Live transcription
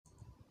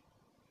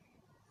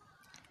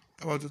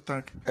I want to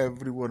thank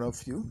every one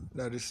of you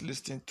that is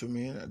listening to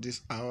me at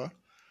this hour.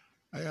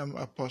 I am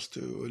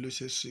Apostle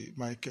Olusegun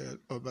Michael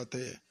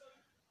Obataye,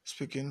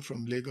 speaking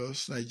from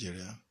Lagos,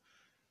 Nigeria.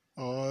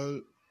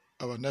 All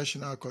our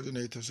national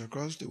coordinators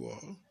across the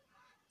world,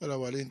 all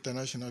our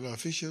international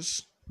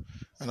officials,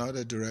 and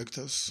other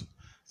directors,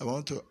 I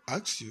want to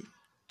ask you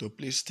to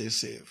please stay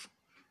safe.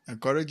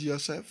 Encourage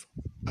yourself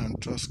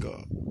and trust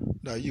God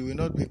that you will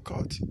not be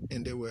caught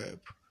in the web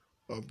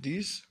of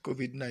this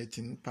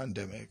COVID-19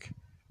 pandemic.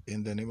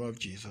 In the name of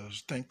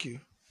Jesus. Thank you.